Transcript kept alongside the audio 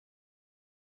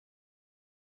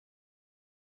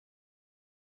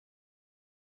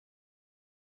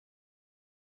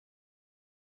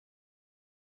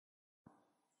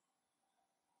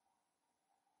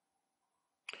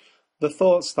The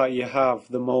thoughts that you have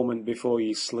the moment before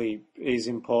you sleep is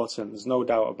important, there's no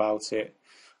doubt about it.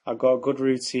 I've got a good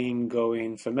routine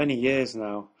going for many years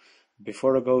now.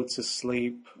 Before I go to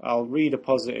sleep, I'll read a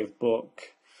positive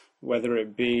book, whether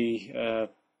it be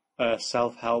a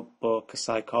self-help book, a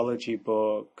psychology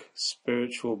book,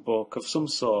 spiritual book of some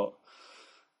sort,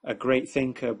 a great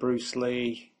thinker, Bruce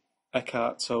Lee,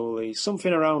 Eckhart Tolle,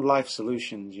 something around life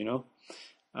solutions, you know.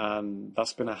 And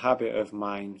that's been a habit of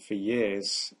mine for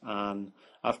years. And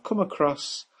I've come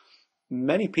across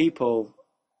many people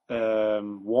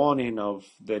warning of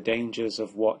the dangers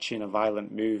of watching a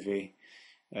violent movie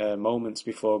moments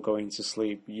before going to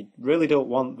sleep. You really don't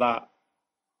want that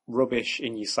rubbish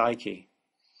in your psyche.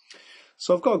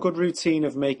 So I've got a good routine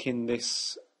of making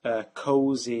this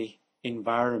cozy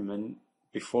environment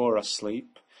before I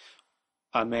sleep.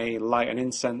 I may light an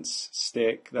incense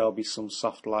stick, there'll be some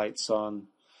soft lights on,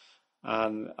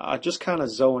 and I just kind of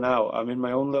zone out. I'm in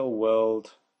my own little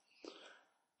world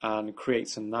and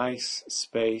creates a nice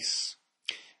space.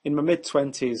 In my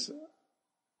mid-20s,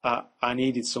 I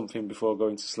needed something before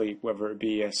going to sleep, whether it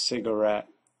be a cigarette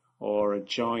or a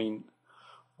joint,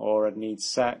 or I'd need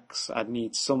sex. I'd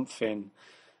need something.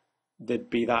 There'd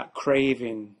be that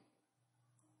craving,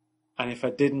 and if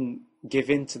I didn't give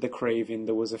in to the craving,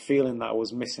 there was a feeling that I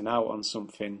was missing out on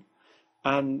something.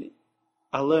 And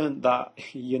I learned that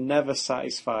you're never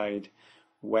satisfied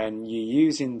when you're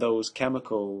using those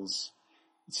chemicals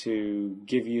to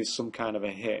give you some kind of a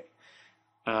hit.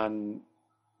 And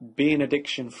being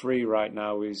addiction free right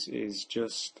now is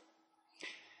just,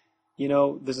 you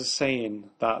know, there's a saying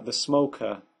that the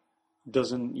smoker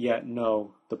doesn't yet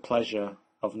know the pleasure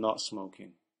of not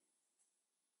smoking.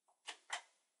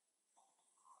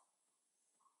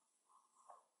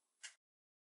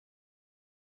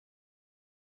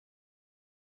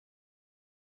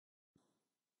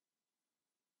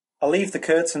 I'll leave the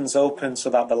curtains open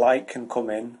so that the light can come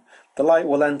in. The light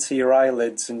will enter your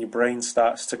eyelids and your brain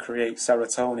starts to create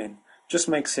serotonin. Just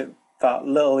makes it that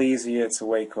little easier to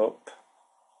wake up.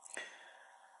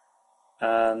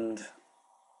 And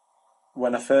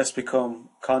when I first become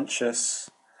conscious,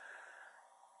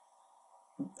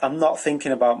 I'm not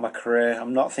thinking about my career,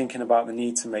 I'm not thinking about the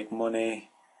need to make money.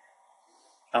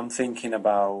 I'm thinking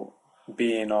about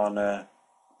being on a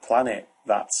planet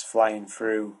that's flying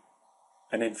through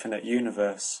an infinite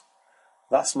universe.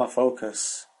 That's my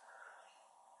focus.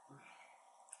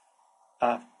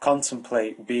 I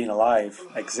contemplate being alive,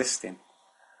 existing.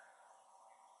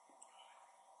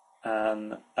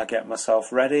 And I get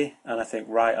myself ready and I think,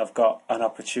 right, I've got an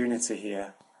opportunity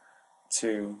here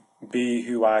to be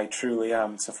who I truly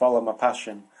am, to follow my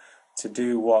passion, to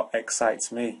do what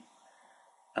excites me.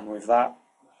 And with that,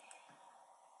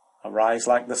 I rise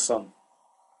like the sun.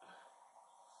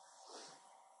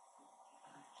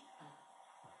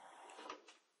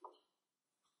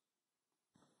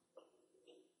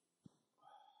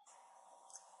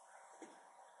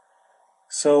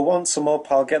 So once I'm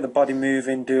up, I'll get the body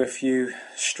moving, do a few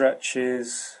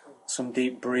stretches, some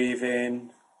deep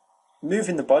breathing.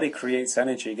 Moving the body creates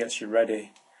energy, gets you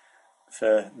ready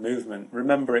for movement.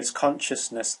 Remember, it's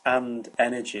consciousness and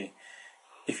energy.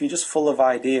 If you're just full of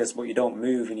ideas but you don't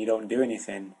move and you don't do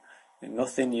anything, you're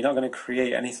not going to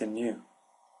create anything new.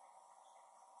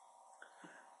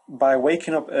 By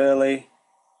waking up early,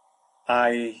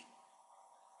 I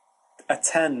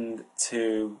attend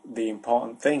to the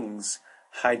important things.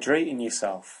 Hydrating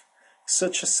yourself.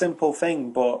 Such a simple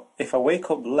thing, but if I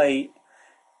wake up late,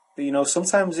 you know,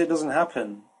 sometimes it doesn't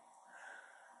happen.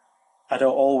 I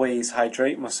don't always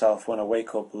hydrate myself when I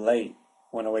wake up late.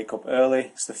 When I wake up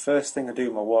early, it's the first thing I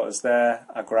do. My water's there,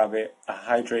 I grab it, I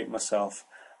hydrate myself,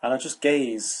 and I just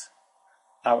gaze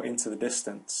out into the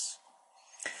distance.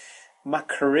 My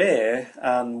career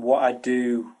and what I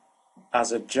do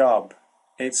as a job,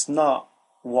 it's not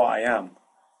what I am,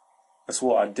 it's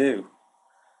what I do.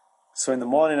 So in the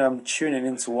morning I'm tuning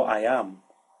into what I am,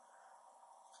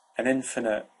 an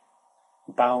infinite,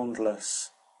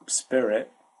 boundless spirit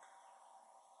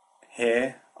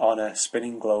here on a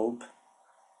spinning globe,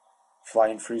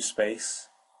 flying through space,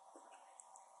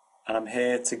 and I'm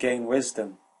here to gain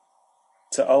wisdom,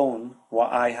 to own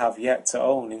what I have yet to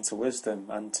own into wisdom,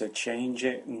 and to change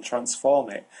it and transform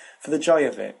it, for the joy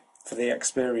of it, for the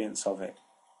experience of it.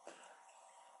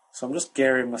 So I'm just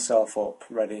gearing myself up,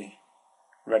 ready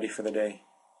for the day.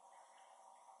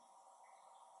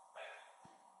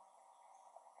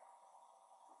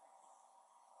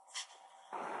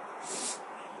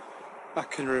 I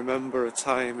can remember a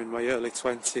time in my early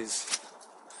 20s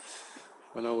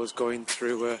when I was going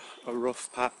through a rough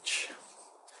patch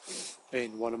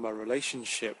in one of my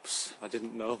relationships. I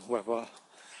didn't know whether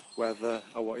whether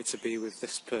I wanted to be with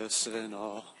this person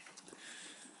or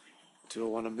do I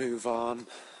want to move on.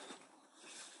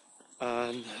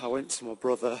 And I went to my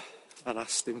brother and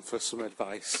asked him for some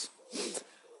advice,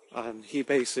 and he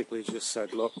basically just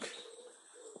said, look,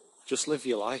 just live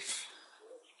your life.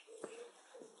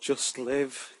 Just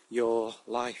live your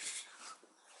life.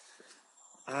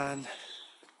 And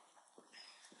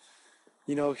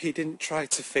you know, he didn't try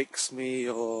to fix me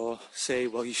or say,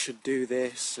 well, you should do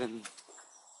this, and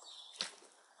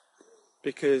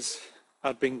because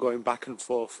I'd been going back and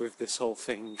forth with this whole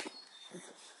thing,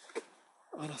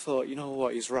 and I thought, you know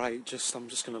what, he's right, I'm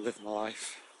just going to live my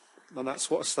life. And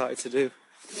that's what I started to do.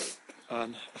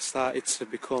 And I started to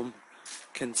become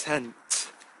content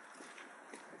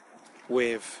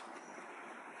with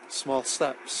small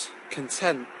steps,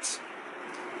 content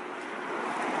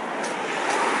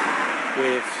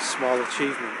with small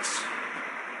achievements,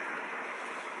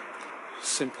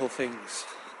 simple things,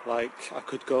 like I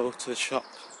could go to the shop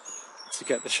to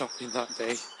get the shopping that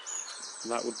day,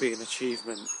 and that would be an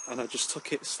achievement, and I just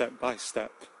took it step by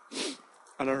step.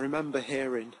 And I remember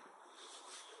hearing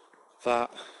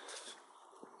that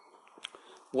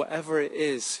whatever it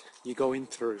is you're going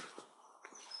through,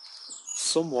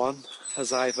 someone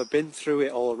has either been through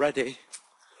it already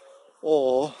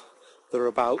or they're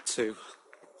about to.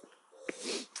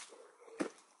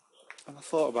 And I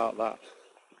thought about that,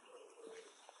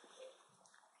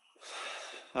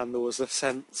 and there was a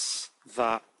sense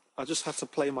that I just had to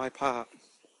play my part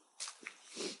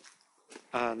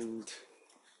and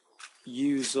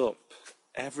use up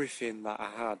everything that I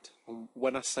had. And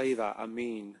when I say that, I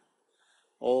mean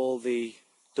all the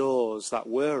doors that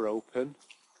were open,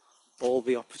 all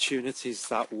the opportunities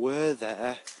that were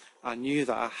there. I knew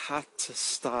that I had to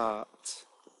start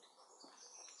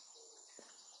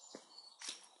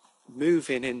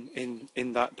moving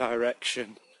in that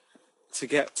direction to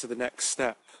get to the next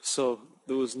step. So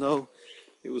it was no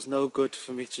good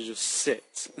for me to just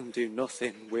sit and do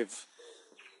nothing with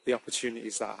the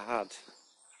opportunities that I had.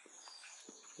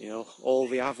 You know, all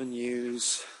the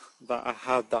avenues that I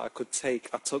had that I could take,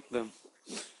 I took them.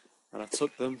 And I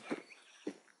took them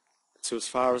to as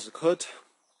far as I could.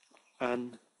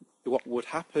 And what would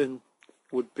happen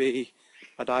would be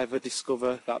I'd either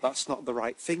discover that that's not the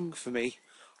right thing for me,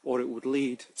 or it would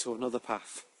lead to another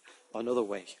path, another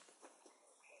way.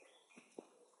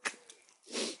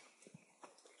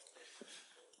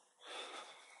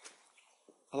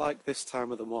 I like this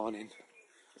time of the morning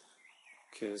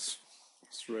because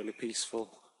it's really peaceful,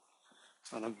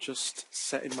 and I'm just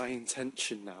setting my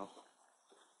intention now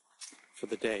for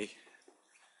the day,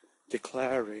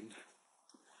 declaring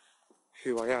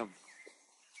who I am.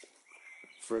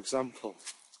 For example,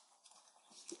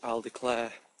 I'll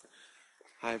declare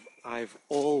I've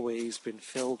always been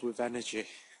filled with energy.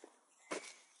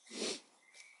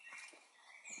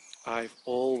 I've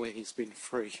always been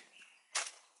free.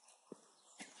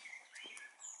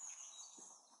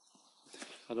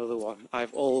 Another one, I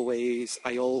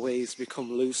always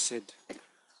become lucid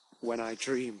when I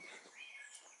dream.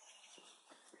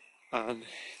 And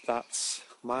that's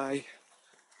my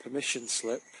permission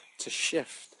slip to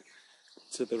shift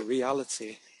to the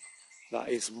reality that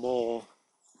is more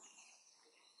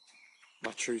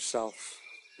my true self.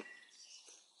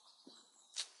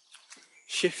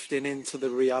 Shifting into the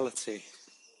reality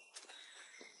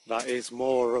that is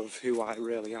more of who I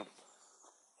really am.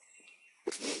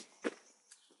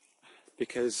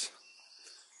 Because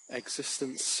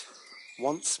existence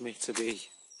wants me to be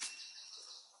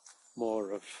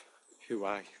more of who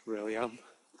I really am.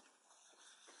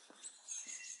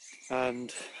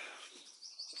 And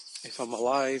if I'm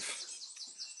alive,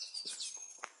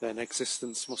 then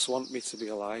existence must want me to be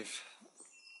alive.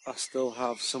 I still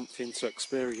have something to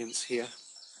experience here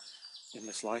in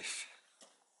this life.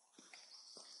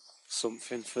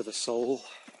 Something for the soul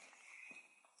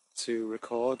to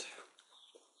record.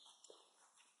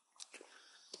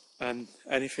 And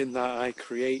anything that I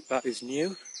create that is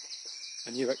new,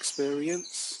 a new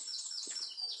experience,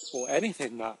 or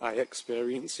anything that I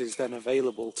experience is then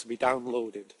available to be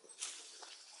downloaded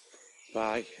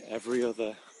by every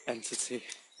other entity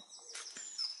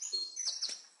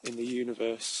in the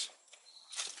universe,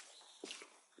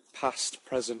 past,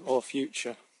 present, or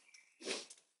future.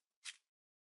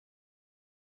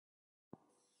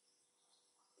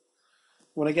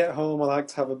 When I get home, I like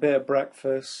to have a bit of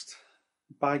breakfast.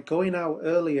 By going out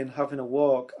early and having a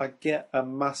walk, I get a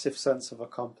massive sense of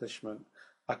accomplishment.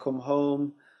 I come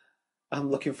home, I'm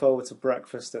looking forward to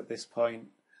breakfast at this point,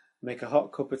 make a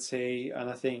hot cup of tea, and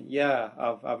I think, yeah,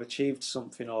 I've achieved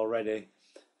something already,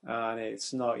 and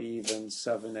it's not even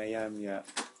 7 a.m. yet.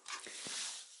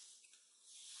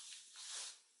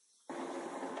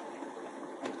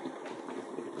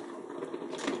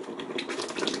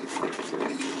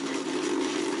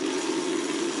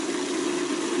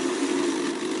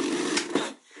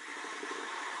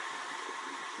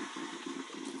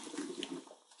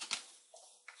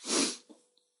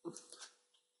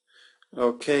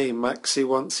 Okay, Maxi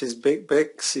wants his Big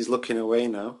Bics. He's looking away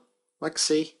now.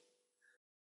 Maxi.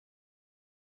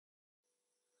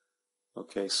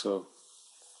 Okay, so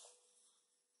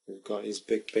we've got his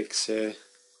Big Bics here.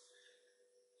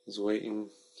 He's waiting.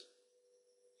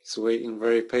 He's waiting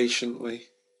very patiently.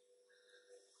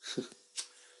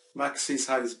 Maxi's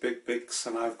had his Big Bics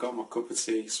and I've got my cup of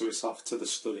tea, so it's off to the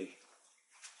study.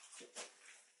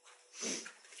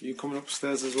 You coming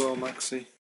upstairs as well, Maxi?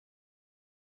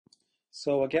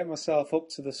 So I get myself up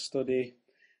to the study.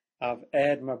 I've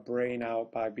aired my brain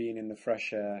out by being in the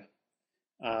fresh air,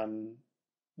 and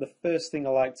the first thing I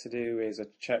like to do is I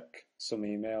check some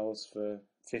emails for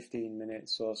 15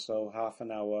 minutes or so, half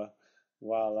an hour,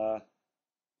 while I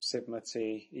sip my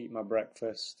tea, eat my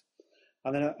breakfast.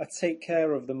 And then I take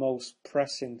care of the most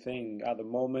pressing thing at the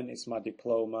moment. It's my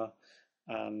diploma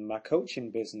and my coaching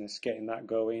business, getting that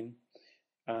going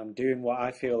and doing what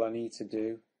I feel I need to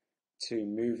do to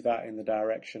move that in the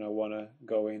direction I want to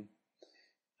go in.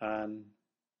 And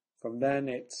from then,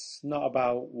 it's not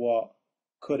about what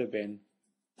could have been,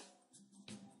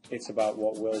 it's about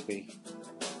what will be.